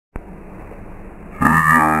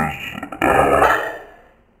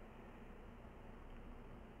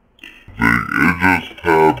just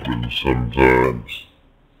happens sometimes.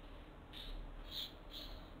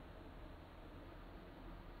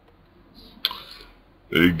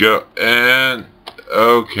 There you go, and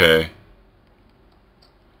okay.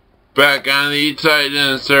 Back on the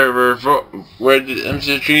Titan server for where did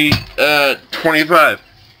MCSG 25.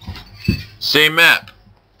 Same map.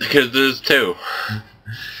 Because there's 2.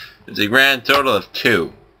 It's a grand total of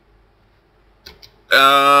 2.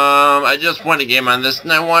 I just won a game on this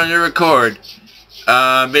and I wanted to record.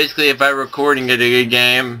 Basically if I record and get a good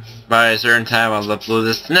game by a certain time, I'll upload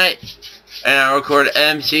this tonight. And I'll record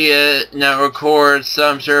and I'll record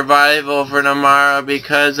some survival for tomorrow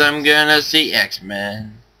because I'm gonna see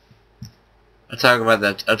X-Men. I'll talk about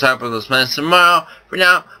that. I'll talk about those plans tomorrow. For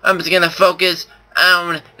now, I'm just gonna focus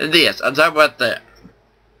on this. I'll talk about the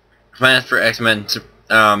plans for X-Men.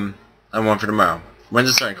 I want for tomorrow. When's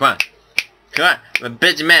it starting? Come on, come on. I'm a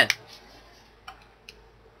busy man.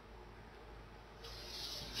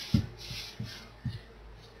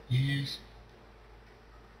 Yes.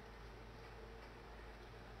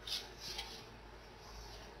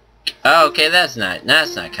 Oh, okay. That's not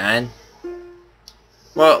kind.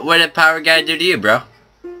 Well, what did Power Guy do to you, bro?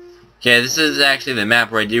 Okay, this is actually the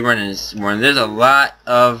map where I do run in this morning. There's a lot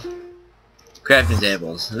of crafting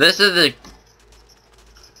tables. This is the...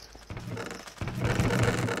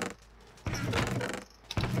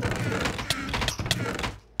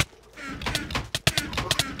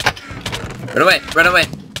 Run away! Run away!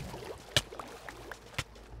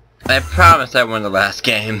 I promise I won the last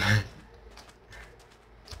game.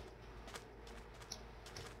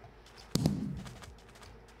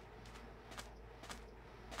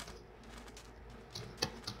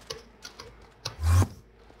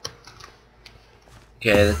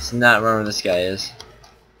 Okay, let's not run where this guy is.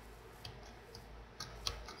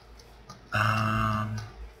 I'm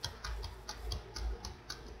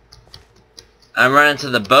running to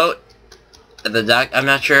the boat at the dock. I'm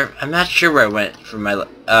not sure where I went from my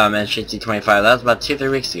MCSG 25. That was about 2-3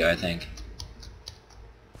 weeks ago, I think.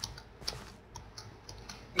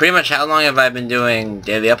 Pretty much how long have I been doing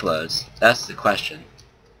daily uploads? That's the question.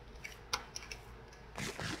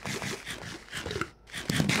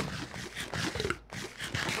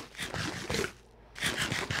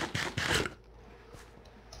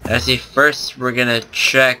 Actually, first we're gonna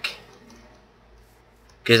check,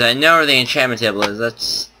 because I know where the enchantment table is.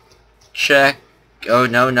 Let's check. Oh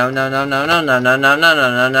no no no no no no no no no no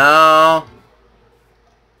no no no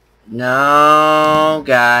no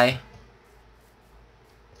guy.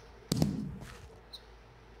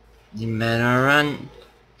 You better run.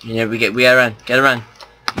 You know we gotta run. Gotta run.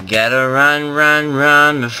 Gotta run, run,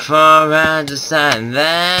 run before I decide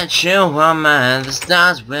that you are mine. The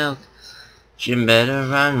stars will. You better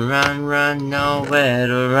run, run, run, nowhere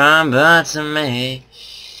to run but to me.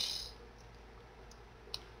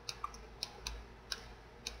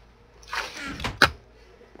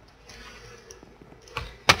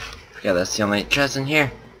 Yeah, that's the only chest in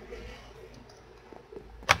here.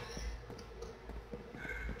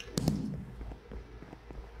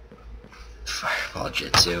 Fireball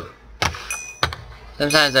Jitsu.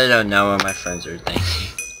 Sometimes I don't know what my friends are thinking.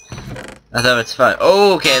 I thought it's fun.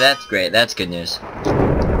 Oh, okay, that's great. That's good news.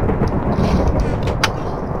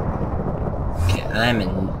 Okay, I'm in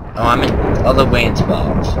all the way in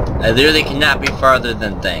 12. I literally cannot be farther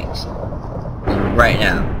than things. Right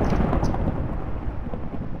now.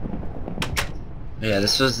 Yeah,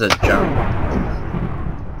 this was the jump.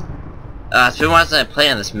 It's been a while since I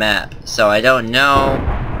played on this map, so I don't know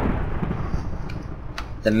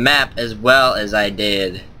the map as well as I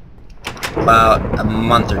did about a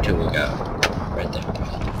month or 2 ago. Right there.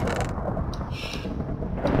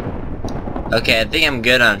 Okay, I think I'm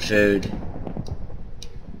good on food.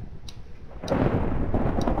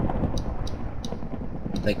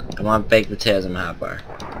 Like, I want baked potatoes and a hot bar.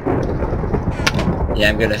 Yeah,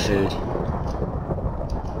 I'm good at food.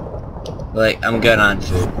 Like, I'm good on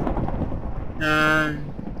food.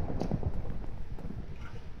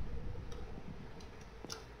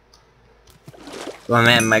 Well,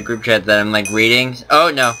 man, my group chat that I'm like reading.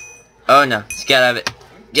 Oh no! Oh no! Just get out of it!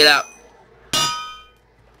 Get out!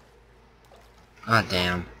 Oh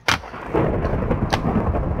damn!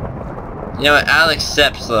 You know what? I'll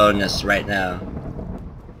accept slowness right now.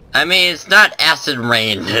 I mean, it's not acid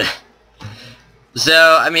rain,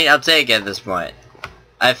 so I mean, I'll take it at this point.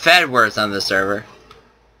 I've had worse on this server.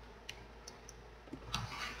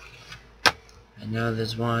 I know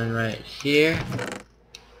there's one right here.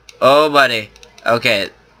 Oh, buddy. Okay,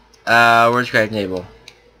 where's crafting table?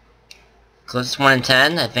 Closest one in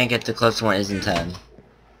 10? I think the closest one is in 10.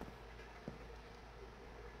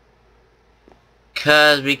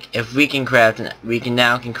 Cause if we can craft we can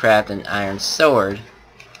craft an iron sword.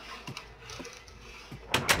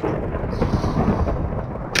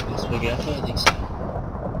 Is big enough? I think so.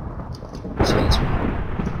 Let's go this way.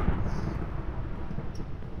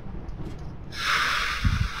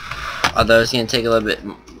 Although it's gonna take a little bit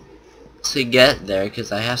to get there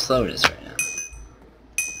because I have slowness right now.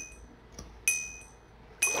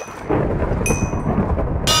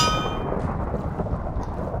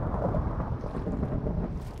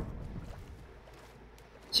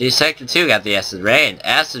 See, Sector 2 got the Acid Rain.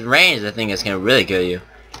 Acid Rain is the thing that's gonna really kill you.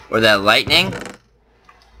 Or that lightning.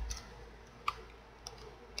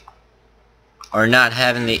 Or not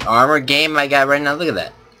having the armor game I got right now. Look at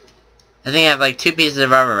that. I think I have like 2 pieces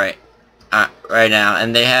of armor right now,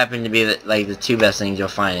 and they happen to be like the 2 best things you'll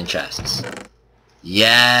find in chests.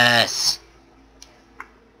 Yes!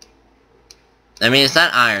 I mean, it's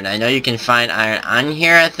not iron. I know you can find iron on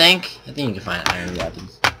here, I think. I think you can find iron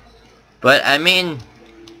weapons. But, I mean...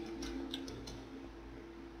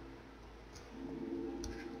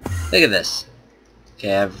 Look at this.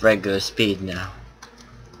 Okay, I have regular speed now.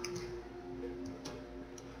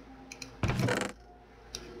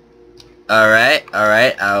 Alright,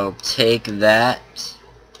 I'll take that.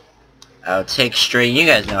 I'll take string. You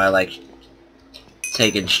guys know I like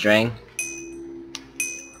taking string.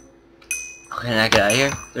 Can I get out of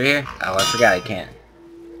here? Through here? Oh, I forgot I can't.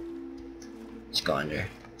 Let's go under.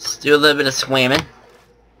 Let's do a little bit of swimming.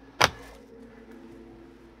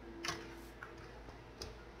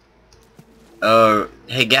 Oh,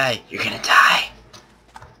 hey guy, you're gonna die.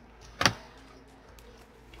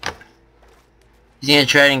 He's gonna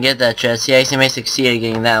try and get that chest. Yeah, he may succeed at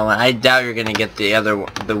getting that one. I doubt you're gonna get the other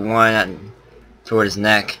one, the one toward his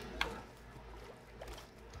neck.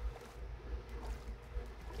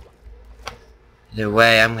 Either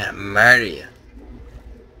way, I'm gonna murder you.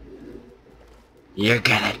 You're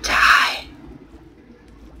gonna die.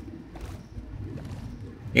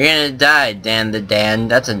 You're gonna die, Dan the Dan.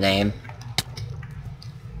 That's a name.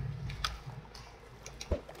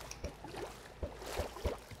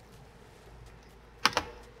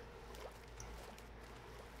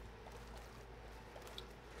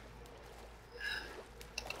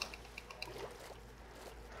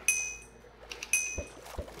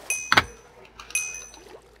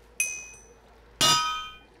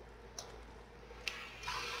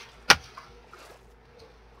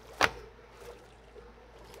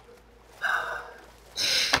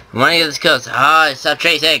 I want to get this coast. Ah, stop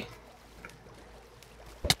chasing!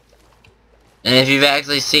 And if you've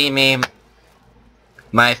actually seen me,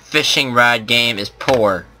 my fishing rod game is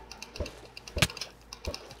poor.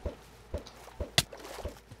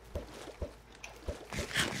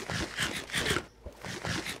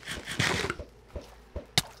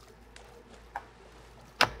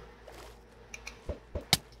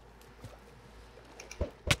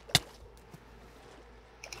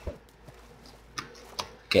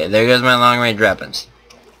 Okay, there goes my long-range weapons.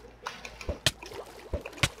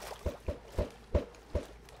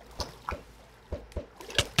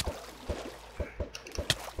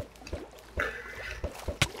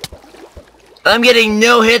 I'm getting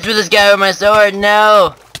no hits with this guy with my sword,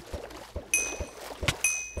 no!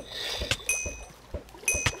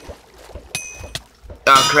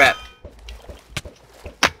 Oh crap.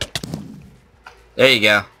 There you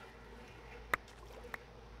go.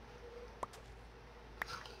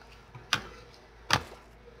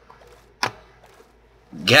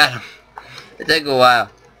 Got him. It took a while,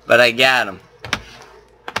 but I got him.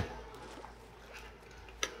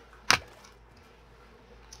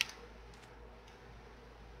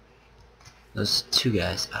 Those 2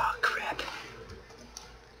 guys. Oh crap.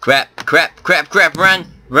 Crap, run!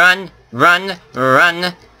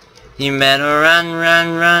 You better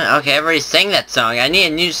run. Okay, I've already sang that song. I need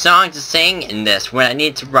a new song to sing in this when I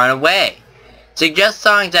need to run away. Suggest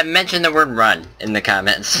songs that mention the word run in the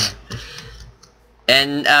comments.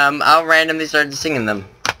 And, I'll randomly start singing them.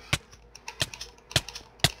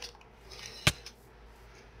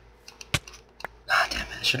 Ah, damn it,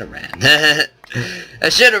 I should've ran. I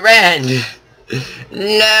should've ran!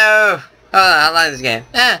 No! Hold on, how long is this game?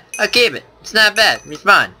 I'll keep it. It's not bad.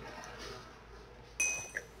 Respawn.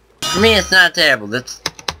 For me, it's not terrible. Let's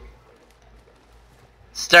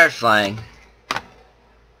start flying.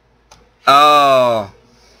 Oh!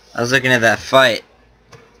 I was looking at that fight.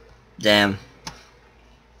 Damn.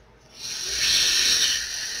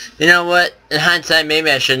 You know what? In hindsight,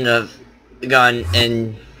 maybe I shouldn't have gone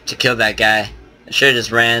in to kill that guy. I should have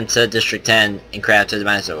just ran to District 10 and crafted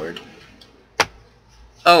my sword.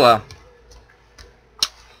 Oh well.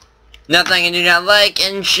 Nothing I can do not like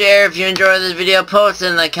and share if you enjoyed this video. Post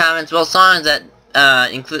in the comments both songs that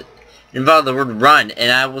involve the word run,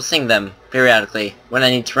 and I will sing them periodically when I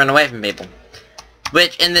need to run away from people.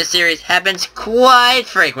 Which in this series happens quite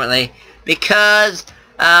frequently because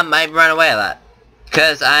I run away a lot.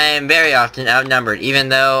 Because I am very often outnumbered, even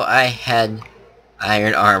though I had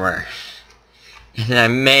iron armor. And I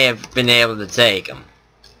may have been able to take him.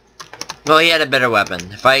 Well, he had a better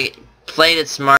weapon. If I played it smart,